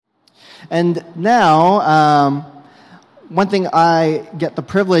And now, one thing I get the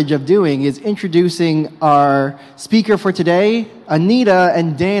privilege of doing is introducing our speaker for today, Anita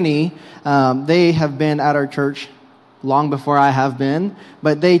and Danny. They have been at our church long before I have been,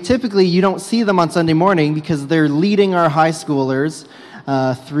 but you don't see them on Sunday morning because they're leading our high schoolers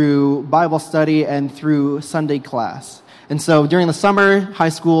through Bible study and through Sunday class. And so during the summer, high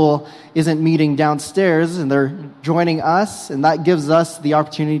school isn't meeting downstairs, and they're joining us, and that gives us the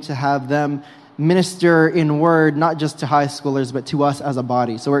opportunity to have them minister in word, not just to high schoolers, but to us as a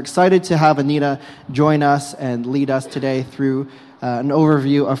body. So we're excited to have Anita join us and lead us today through an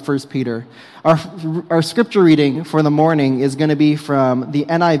overview of 1 Peter. Our scripture reading for the morning is going to be from the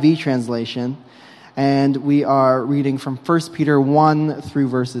NIV translation, and we are reading from 1 Peter 1 through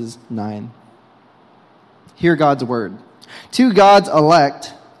verses 9. Hear God's word. To God's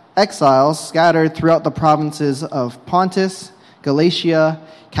elect, exiles scattered throughout the provinces of Pontus, Galatia,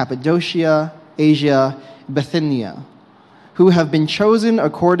 Cappadocia, Asia, Bithynia, who have been chosen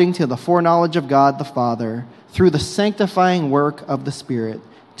according to the foreknowledge of God the Father, through the sanctifying work of the Spirit,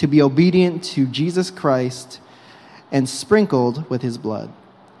 to be obedient to Jesus Christ and sprinkled with his blood.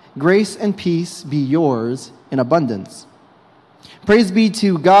 Grace and peace be yours in abundance. Praise be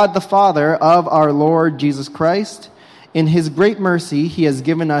to God the Father of our Lord Jesus Christ. In his great mercy, he has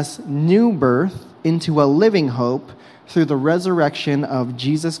given us new birth into a living hope through the resurrection of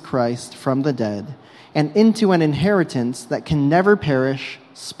Jesus Christ from the dead, and into an inheritance that can never perish,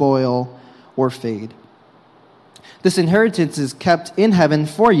 spoil, or fade. This inheritance is kept in heaven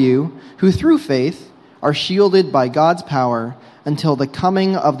for you, who through faith are shielded by God's power until the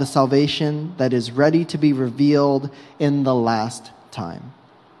coming of the salvation that is ready to be revealed in the last time.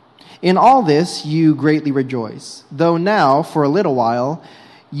 In all this you greatly rejoice, though now, for a little while,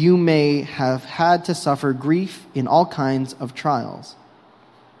 you may have had to suffer grief in all kinds of trials.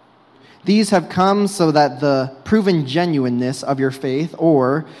 These have come so that the proven genuineness of your faith,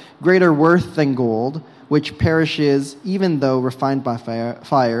 or greater worth than gold, which perishes even though refined by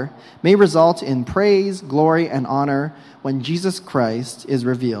fire, may result in praise, glory, and honor when Jesus Christ is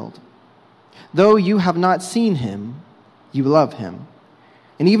revealed. Though you have not seen him, you love him.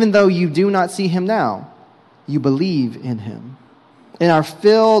 And even though you do not see him now, you believe in him, and are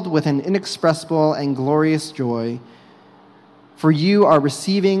filled with an inexpressible and glorious joy, for you are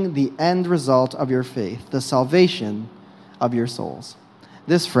receiving the end result of your faith, the salvation of your souls.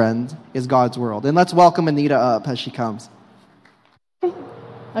 This, friend, is God's word. And let's welcome Anita up as she comes.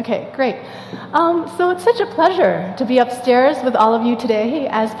 Okay, great. So it's such a pleasure to be upstairs with all of you today.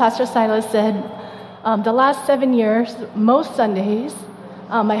 As Pastor Silas said, the last 7 years, most Sundays,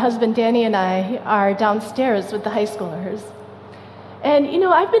 my husband Danny and I are downstairs with the high schoolers. And,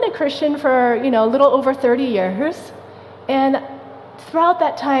 I've been a Christian for, a little over 30 years. And throughout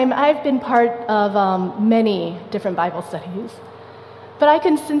that time, I've been part of many different Bible studies. But I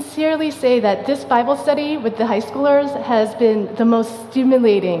can sincerely say that this Bible study with the high schoolers has been the most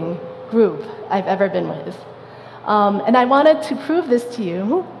stimulating group I've ever been with. And I wanted to prove this to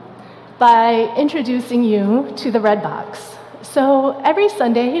you by introducing you to the Red Box. So every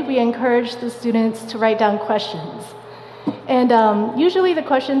Sunday, we encourage the students to write down questions. And usually the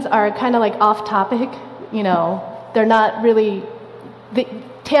questions are kind of like off topic, they're not really the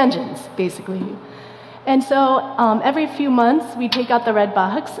tangents, basically. And so every few months, we take out the Red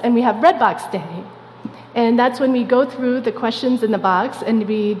Box, and we have Red Box Day. And that's when we go through the questions in the box, and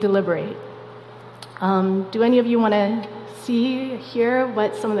we deliberate. Do any of you want to hear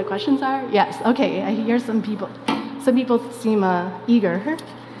what some of the questions are? Yes, okay, I hear some people. Some people seem eager.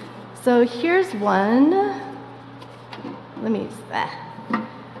 So here's one.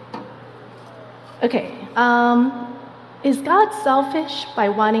 Okay. Is God selfish by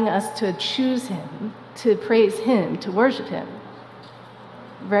wanting us to choose him, to praise him, to worship him?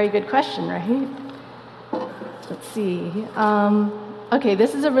 Very good question, right? Let's see. Okay,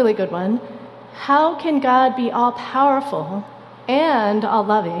 this is a really good one. How can God be all-powerful and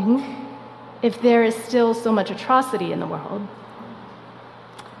all-loving if there is still so much atrocity in the world?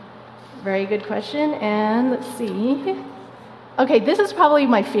 Very good question. And let's see. Okay, this is probably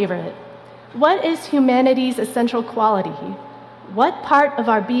my favorite. What is humanity's essential quality? What part of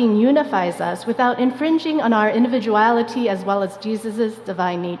our being unifies us without infringing on our individuality as well as Jesus'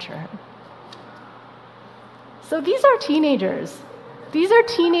 divine nature? So these are teenagers. These are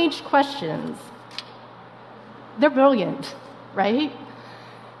teenage questions. They're brilliant, right?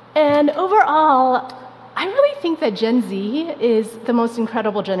 And overall, I really think that Gen Z is the most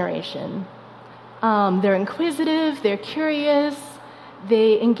incredible generation. They're inquisitive, they're curious,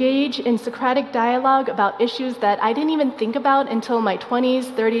 They engage in Socratic dialogue about issues that I didn't even think about until my 20s,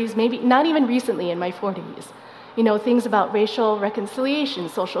 30s, maybe not even recently in my 40s. Things about racial reconciliation,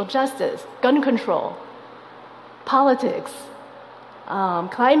 social justice, gun control, politics,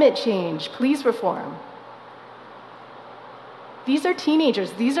 climate change, police reform. These are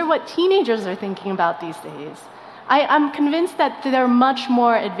teenagers. These are what teenagers are thinking about these days. I'm convinced that they're much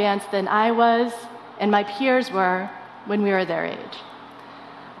more advanced than I was and my peers were when we were their age.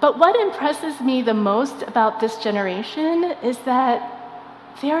 But what impresses me the most about this generation is that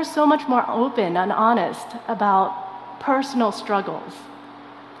they are so much more open and honest about personal struggles,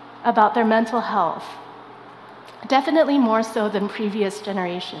 about their mental health, definitely more so than previous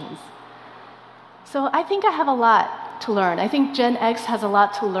generations. So I think I have a lot to learn. I think Gen X has a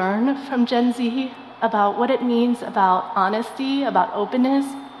lot to learn from Gen Z about what it means about honesty, about openness,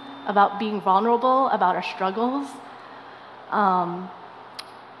 about being vulnerable, about our struggles.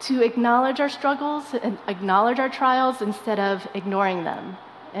 To acknowledge our struggles and acknowledge our trials instead of ignoring them,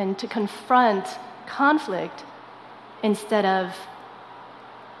 and to confront conflict instead of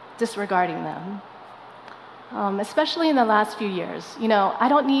disregarding them. Especially in the last few years. I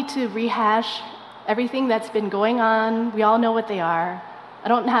don't need to rehash everything that's been going on. We all know what they are. I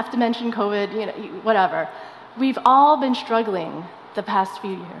don't have to mention COVID, whatever. We've all been struggling the past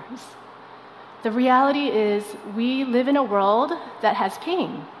few years. The reality is we live in a world that has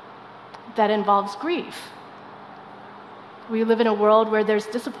pain, that involves grief. We live in a world where there's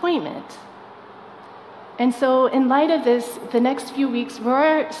disappointment. And so in light of this, the next few weeks,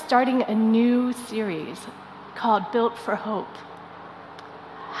 we're starting a new series called Built for Hope.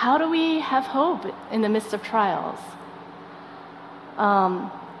 How do we have hope in the midst of trials?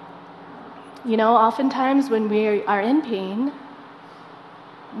 Oftentimes when we are in pain,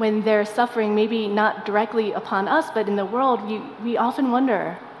 when there's suffering, maybe not directly upon us, but in the world, we often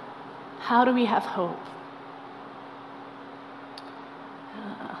wonder, how do we have hope?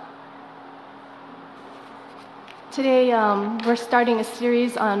 Today, we're starting a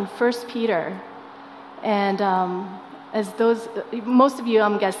series on 1 Peter. And most of you,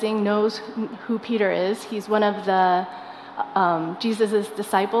 I'm guessing, knows who Peter is. He's one of the Jesus'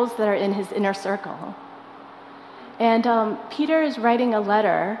 disciples that are in his inner circle. And Peter is writing a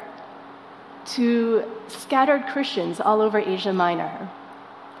letter to scattered Christians all over Asia Minor.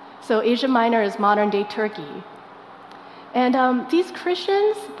 So Asia Minor is modern-day Turkey. And these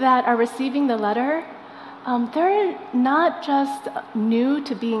Christians that are receiving the letter, they're not just new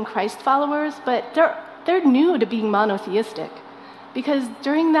to being Christ followers, but they're new to being monotheistic. Because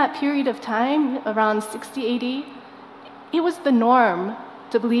during that period of time, around 60 AD, it was the norm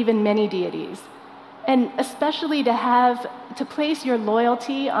to believe in many deities. And especially to place your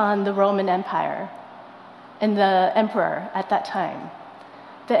loyalty on the Roman Empire and the emperor at that time.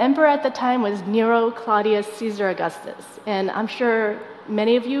 The emperor at the time was Nero Claudius Caesar Augustus. And I'm sure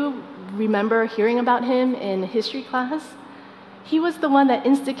many of you remember hearing about him in history class. He was the one that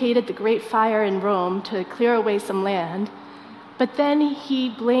instigated the Great Fire in Rome to clear away some land. But then he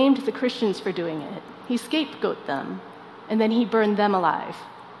blamed the Christians for doing it. He scapegoated them, and then he burned them alive.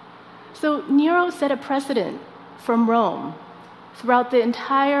 So Nero set a precedent from Rome throughout the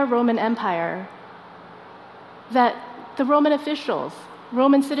entire Roman Empire that the Roman officials,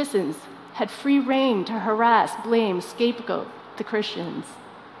 Roman citizens, had free rein to harass, blame, scapegoat the Christians.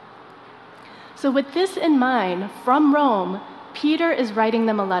 So with this in mind, from Rome, Peter is writing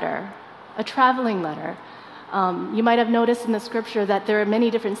them a letter, a traveling letter. You might have noticed in the scripture that there are many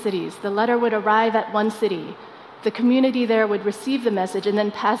different cities. The letter would arrive at one city. The community there would receive the message and then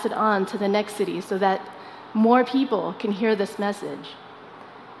pass it on to the next city so that more people can hear this message.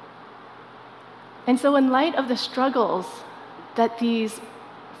 And so in light of the struggles that these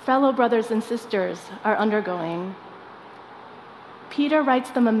fellow brothers and sisters are undergoing, Peter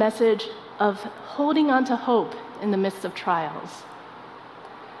writes them a message of holding on to hope in the midst of trials.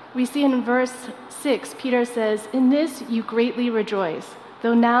 We see in verse 6, Peter says, "In this you greatly rejoice,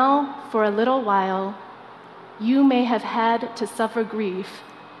 though now, for a little while, you may have had to suffer grief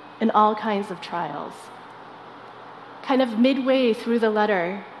in all kinds of trials." Kind of midway through the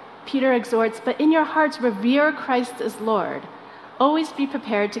letter, Peter exhorts, "But in your hearts revere Christ as Lord. Always be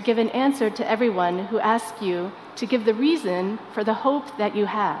prepared to give an answer to everyone who asks you to give the reason for the hope that you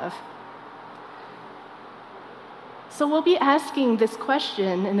have." So we'll be asking this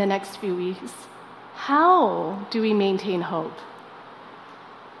question in the next few weeks. How do we maintain hope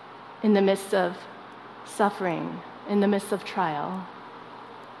in the midst of suffering, in the midst of trial?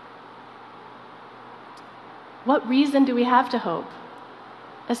 What reason do we have to hope?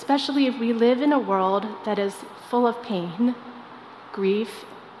 Especially if we live in a world that is full of pain, grief,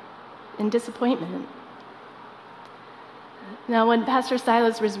 and disappointment. Now, when Pastor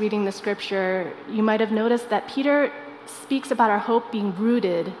Silas was reading the scripture, you might have noticed that Peter speaks about our hope being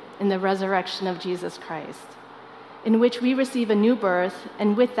rooted in the resurrection of Jesus Christ, in which we receive a new birth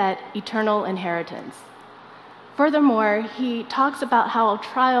and with that eternal inheritance. Furthermore, he talks about how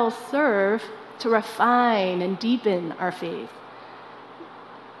trials serve to refine and deepen our faith,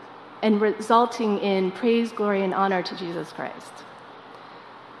 and resulting in praise, glory, and honor to Jesus Christ.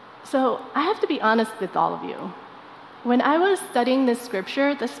 So I have to be honest with all of you. When I was studying this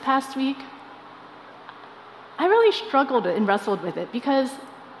scripture this past week, I really struggled and wrestled with it because,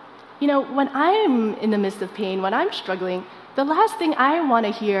 when I'm in the midst of pain, when I'm struggling, the last thing I want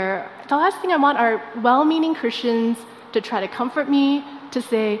are well-meaning Christians to try to comfort me, to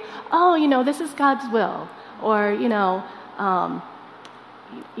say, oh, this is God's will, or,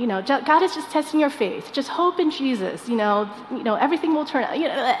 God is just testing your faith. Just hope in Jesus. Everything will turn out.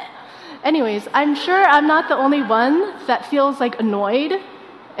 Anyways, I'm sure I'm not the only one that feels like annoyed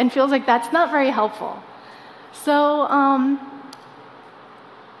and feels like that's not very helpful. So,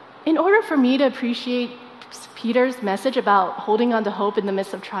 in order for me to appreciate Peter's message about holding on to hope in the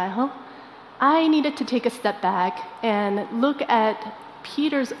midst of trial, I needed to take a step back and look at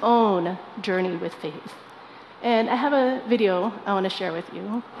Peter's own journey with faith. And I have a video I want to share with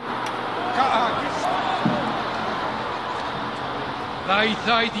you.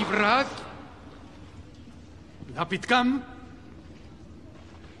 Laethau di brad, lapit gam,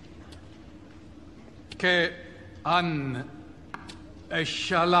 ke an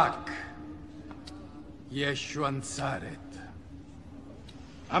eshalak Yeshua Nazaret.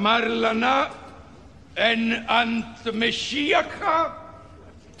 Amar lana en ant Meshiach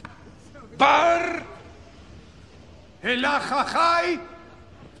bar elachachai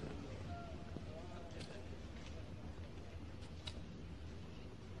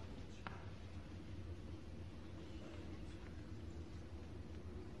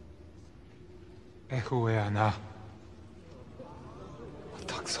Ehuana.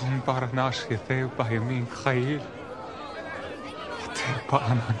 Takson barnash yetheu bayamin chayil. Te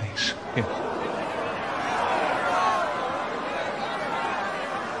baananesh.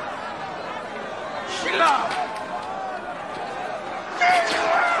 Shila.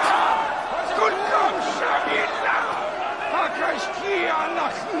 Kulkom shamila. Hakashki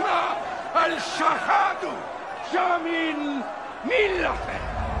alachna al shahadu. Shamin milafe.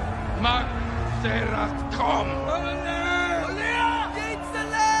 Mag Serat Tom.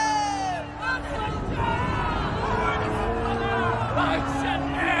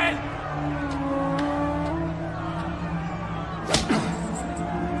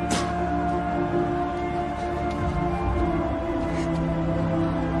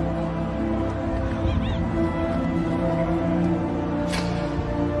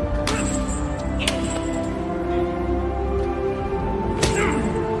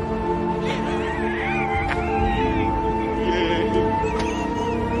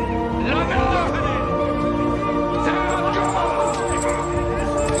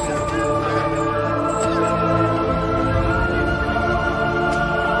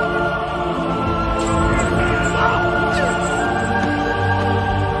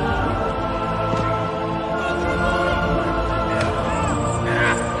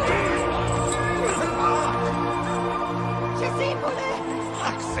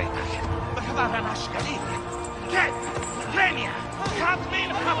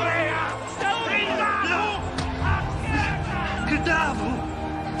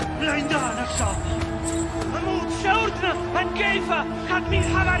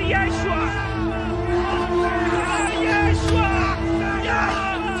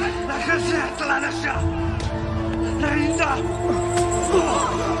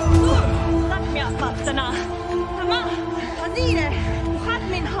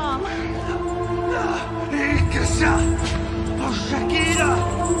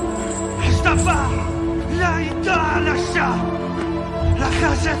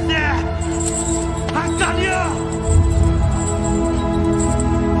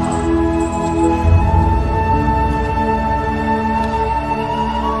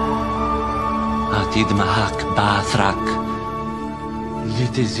 תדמהק באתרק,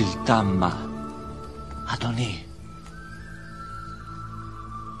 לתזלתמה, אדוני,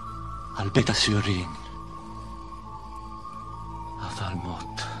 על בית הסוהרים, אבל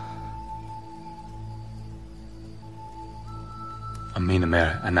מות. Amin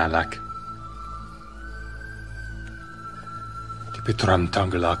mer analak. Die betram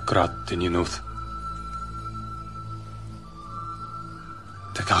tangela grat in yunuth.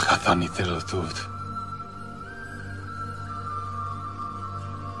 Te kagathani telotut.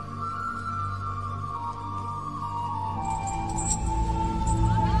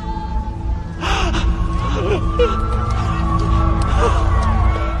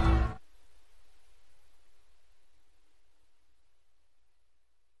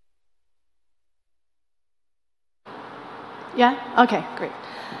 Yeah? Okay, great.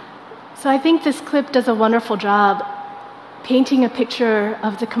 So I think this clip does a wonderful job painting a picture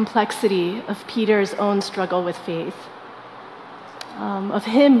of the complexity of Peter's own struggle with faith, of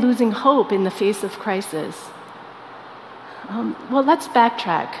him losing hope in the face of crisis. Well, let's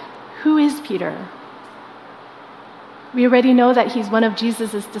backtrack. Who is Peter? We already know that he's one of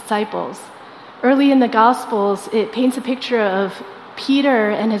Jesus' disciples. Early in the Gospels, it paints a picture of Peter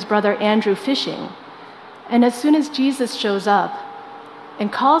and his brother Andrew fishing. And as soon as Jesus shows up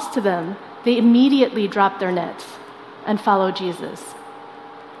and calls to them, they immediately drop their nets and follow Jesus.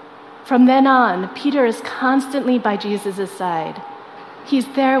 From then on, Peter is constantly by Jesus' side. He's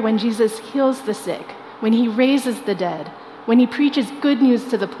there when Jesus heals the sick, when he raises the dead, when he preaches good news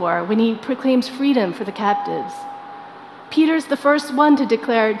to the poor, when he proclaims freedom for the captives. Peter's the first one to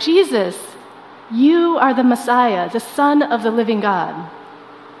declare, Jesus, you are the Messiah, the Son of the living God.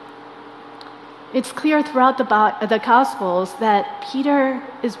 It's clear throughout the Gospels that Peter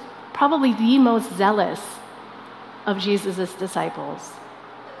is probably the most zealous of Jesus' disciples.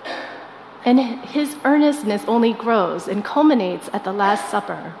 And his earnestness only grows and culminates at the Last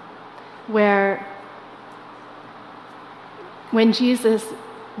Supper, where when Jesus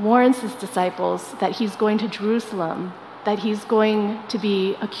warns his disciples that he's going to Jerusalem, that he's going to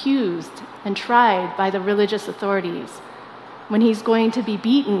be accused and tried by the religious authorities, when he's going to be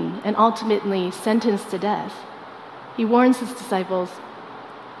beaten and ultimately sentenced to death, he warns his disciples,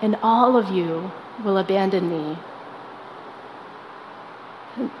 and all of you will abandon me.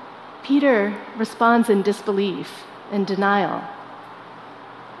 Peter responds in disbelief and denial.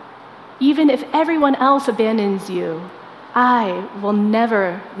 Even if everyone else abandons you, I will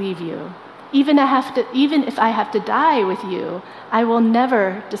never leave you. Even if I have to die with you, I will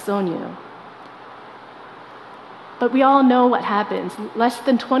never disown you. But we all know what happens less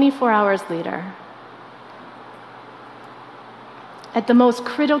than 24 hours later. At the most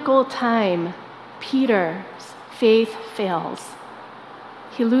critical time, Peter's faith fails.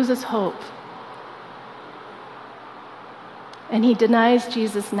 He loses hope. And he denies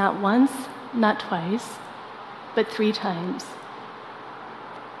Jesus not once, not twice, but 3 times.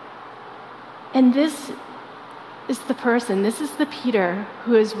 And this is the Peter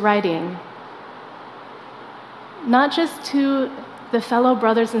who is writing not just to the fellow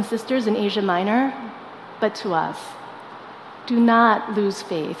brothers and sisters in Asia Minor, but to us. Do not lose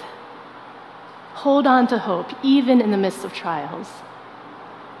faith. Hold on to hope, even in the midst of trials.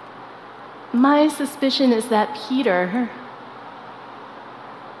 My suspicion is that Peter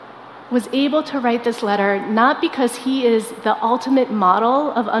was able to write this letter not because he is the ultimate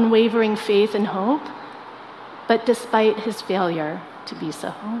model of unwavering faith and hope, but despite his failure to be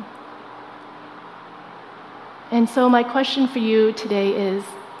so. And so my question for you today is,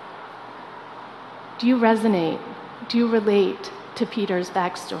 do you resonate? Do you relate to Peter's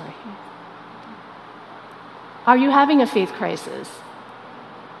backstory? Are you having a faith crisis?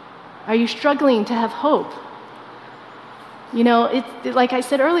 Are you struggling to have hope? You know, like I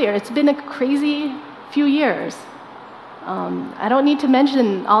said earlier, it's been a crazy few years. I don't need to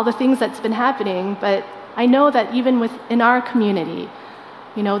mention all the things that's been happening, but I know that even within our community,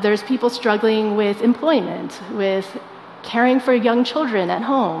 you know, there's people struggling with employment, with caring for young children at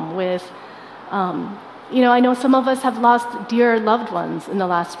home, with, I know some of us have lost dear loved ones in the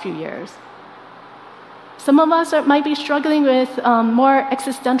last few years. Some of us might be struggling with more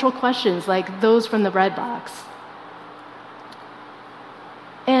existential questions like those from the bread box.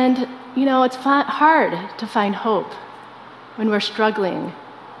 And, it's hard to find hope when we're struggling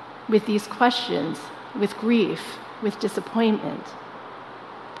with these questions, with grief, with disappointment.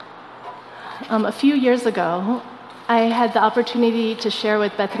 A few years ago, I had the opportunity to share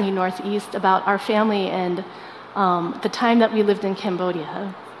with Bethany Northeast about our family and the time that we lived in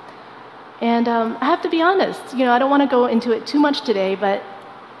Cambodia. And I have to be honest, I don't want to go into it too much today, but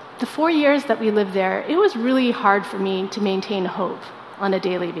the 4 years that we lived there, it was really hard for me to maintain hope on a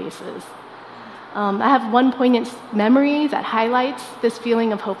daily basis. I have one poignant memory that highlights this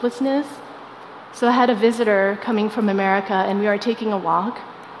feeling of hopelessness. So I had a visitor coming from America, and we were taking a walk,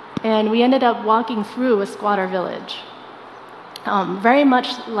 and we ended up walking through a squatter village, very much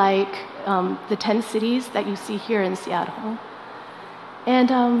like the tent cities that you see here in Seattle.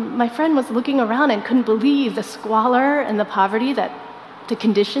 And my friend was looking around and couldn't believe the squalor and the poverty, the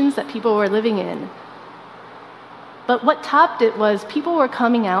conditions that people were living in. But what topped it was people were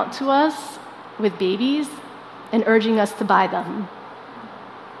coming out to us with babies and urging us to buy them.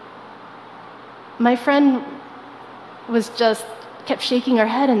 My friend kept shaking her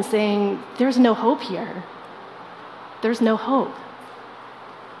head and saying, "There's no hope here. There's no hope."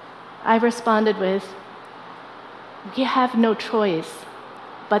 I responded with, "We have no choice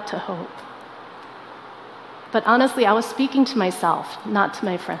but to hope." But honestly, I was speaking to myself, not to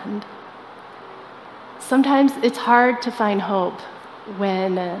my friend. Sometimes it's hard to find hope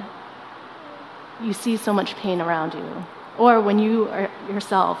when you see so much pain around you, or when you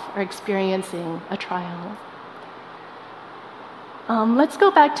yourself are experiencing a trial. Let's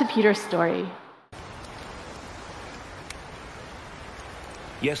go back to Peter's story.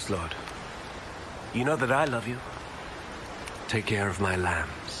 Yes, Lord. You know that I love you. Take care of my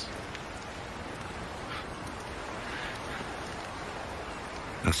lambs.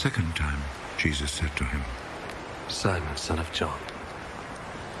 A second time, Jesus said to him, Simon, son of John,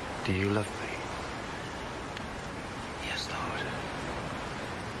 do you love me? Yes, Lord.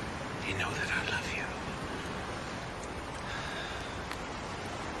 You know that I love you.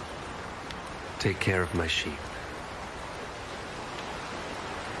 Take care of my sheep.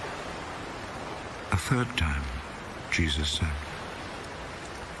 A third time, Jesus said,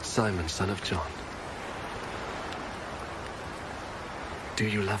 Simon, son of John, do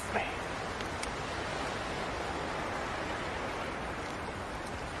you love me?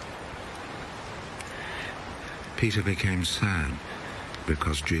 Peter became sad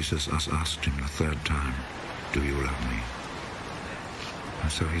because Jesus asked him the third time, "Do you love me?"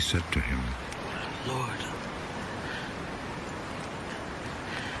 And so he said to him, Lord,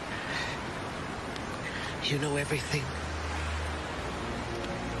 you know everything.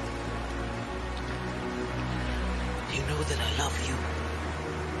 You know that I love you.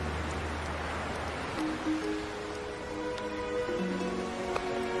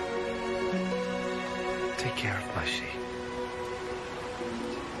 Take care of my sheep.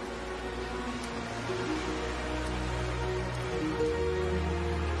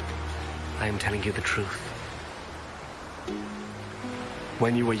 I am telling you the truth.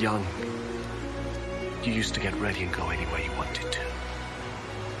 When you were young, you used to get ready and go anywhere you wanted to.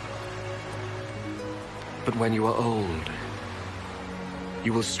 But when you are old,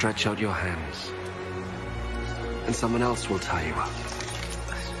 you will stretch out your hands, and someone else will tie you up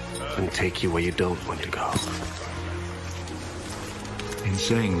and take you where you don't want to go. In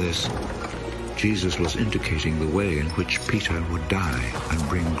saying this, Jesus was indicating the way in which Peter would die and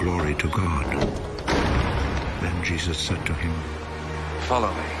bring glory to God. Then Jesus said to him,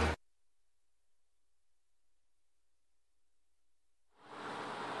 Follow me.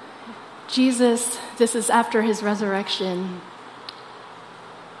 Jesus, this is after his resurrection,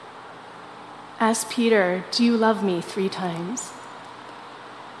 asked Peter, "Do you love me?" 3 times.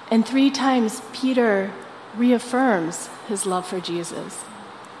 And 3 times Peter reaffirms his love for Jesus.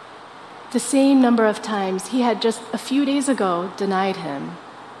 The same number of times he had just a few days ago denied him.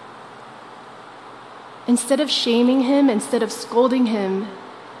 Instead of shaming him, instead of scolding him,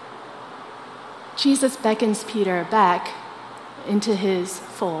 Jesus beckons Peter back into his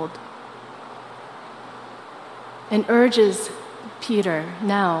fold and urges Peter,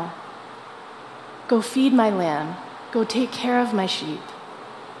 "Now, go feed my lamb, go take care of my sheep."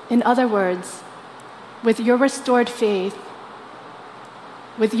 In other words, with your restored faith,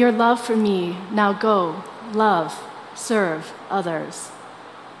 with your love for me, now go, love, serve others.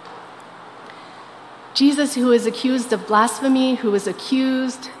 Jesus, who is accused of blasphemy, who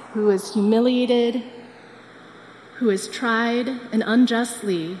is humiliated, who is tried and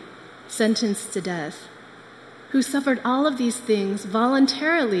unjustly sentenced to death, who suffered all of these things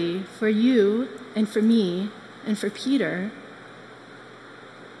voluntarily for you and for me and for Peter,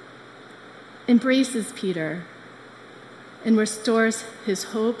 embraces Peter and restores his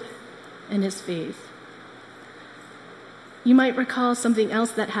hope and his faith. You might recall something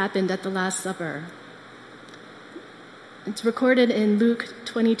else that happened at the Last Supper. It's recorded in Luke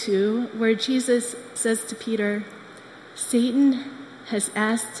 22, where Jesus says to Peter, "Satan has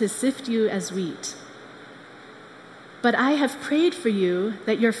asked to sift you as wheat, but I have prayed for you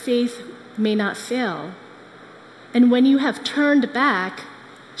that your faith may not fail. And when you have turned back,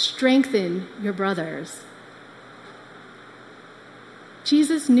 strengthen your brothers."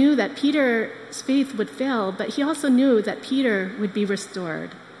 Jesus knew that Peter's faith would fail, but he also knew that Peter would be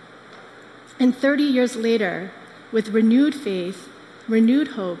restored. And 30 years later, with renewed faith, renewed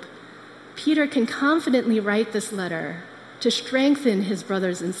hope, Peter can confidently write this letter to strengthen his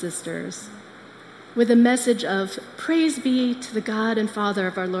brothers and sisters with a message of praise be to the God and Father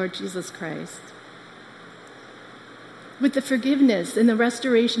of our Lord Jesus Christ. With the forgiveness and the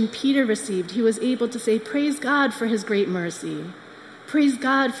restoration Peter received, he was able to say, "Praise God for his great mercy. Praise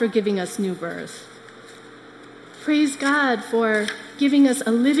God for giving us new birth." Praise God for giving us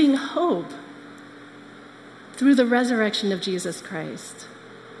a living hope through the resurrection of Jesus Christ.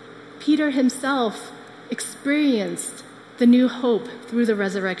 Peter himself experienced the new hope through the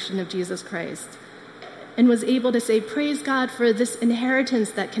resurrection of Jesus Christ and was able to say, praise God for this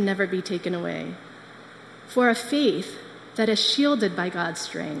inheritance that can never be taken away, for a faith that is shielded by God's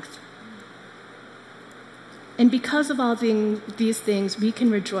strength. And because of all these things, we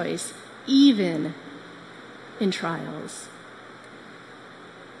can rejoice even in trials.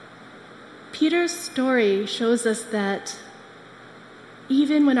 Peter's story shows us that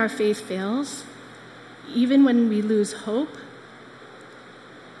even when our faith fails, even when we lose hope,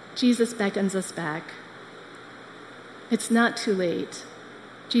 Jesus beckons us back. It's not too late.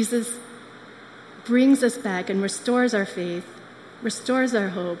 Jesus brings us back and restores our faith, restores our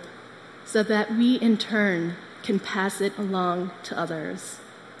hope, so that we in turn can pass it along to others.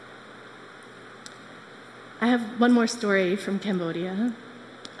 I have one more story from Cambodia.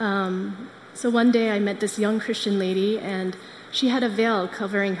 So one day I met this young Christian lady, and she had a veil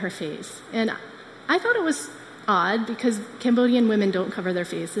covering her face. And I thought it was odd because Cambodian women don't cover their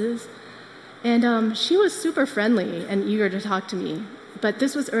faces. And she was super friendly and eager to talk to me. But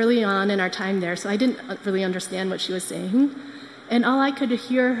this was early on in our time there, so I didn't really understand what she was saying. And all I could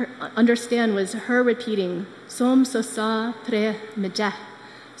understand was her repeating, Som sosa pre mejah,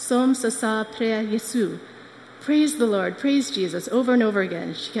 Som sosa pre Yesu. Praise the Lord, praise Jesus, over and over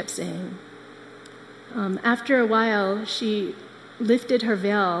again, she kept saying. After a while, she lifted her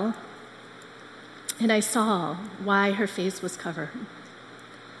veil, and I saw why her face was covered.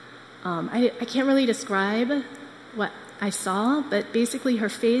 I can't really describe what I saw, but basically her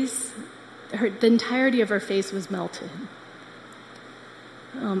face, the entirety of her face was melted.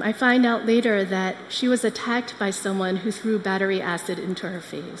 I find out later that she was attacked by someone who threw battery acid into her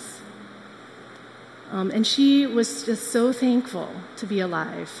face. And she was just so thankful to be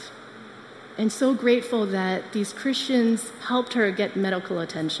alive and so grateful that these Christians helped her get medical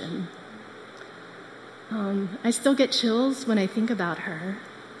attention. I still get chills when I think about her.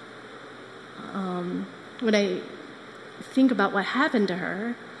 When I think about what happened to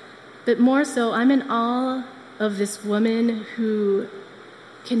her, but more so, I'm in awe of this woman who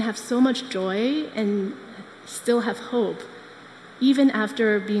can have so much joy and still have hope, even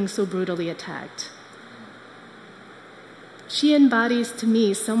after being so brutally attacked. She embodies to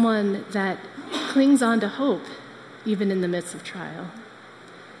me someone that clings on to hope, even in the midst of trial.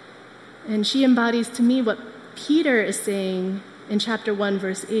 And she embodies to me what Peter is saying in chapter 1,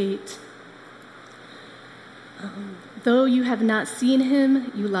 verse 8. Though you have not seen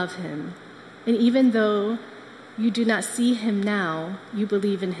him, you love him. And even though you do not see him now, you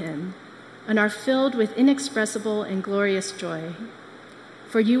believe in him, and are filled with inexpressible and glorious joy.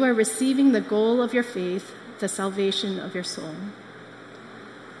 For you are receiving the goal of your faith, the salvation of your soul.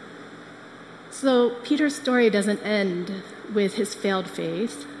 So Peter's story doesn't end with his failed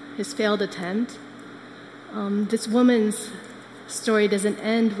faith, his failed attempt. This woman's story doesn't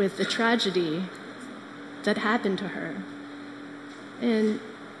end with the tragedy that happened to her. And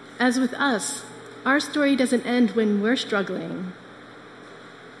as with us, our story doesn't end when we're struggling,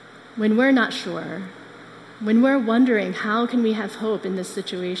 when we're not sure, when we're wondering how can we have hope in this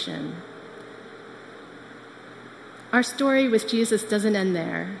situation. Our story with Jesus doesn't end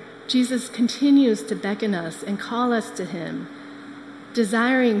there. Jesus continues to beckon us and call us to him,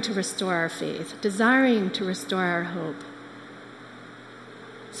 desiring to restore our faith, desiring to restore our hope,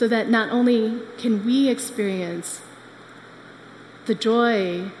 so that not only can we experience the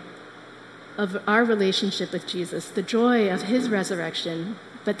joy of our relationship with Jesus, the joy of his resurrection,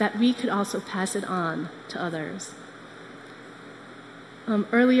 but that we could also pass it on to others.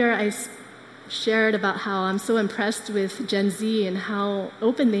 Earlier, I shared about how I'm so impressed with Gen Z and how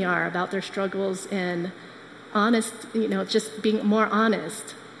open they are about their struggles and honest, just being more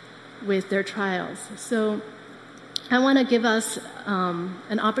honest with their trials. So I want to give us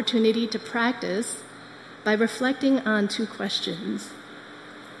an opportunity to practice by reflecting on two questions.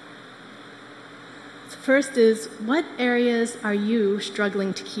 First is, what areas are you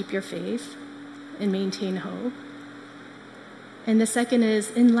struggling to keep your faith and maintain hope? And the second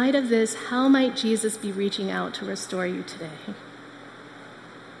is, in light of this, how might Jesus be reaching out to restore you today?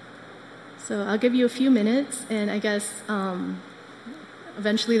 So I'll give you a few minutes, and I guess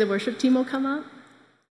eventually the worship team will come up.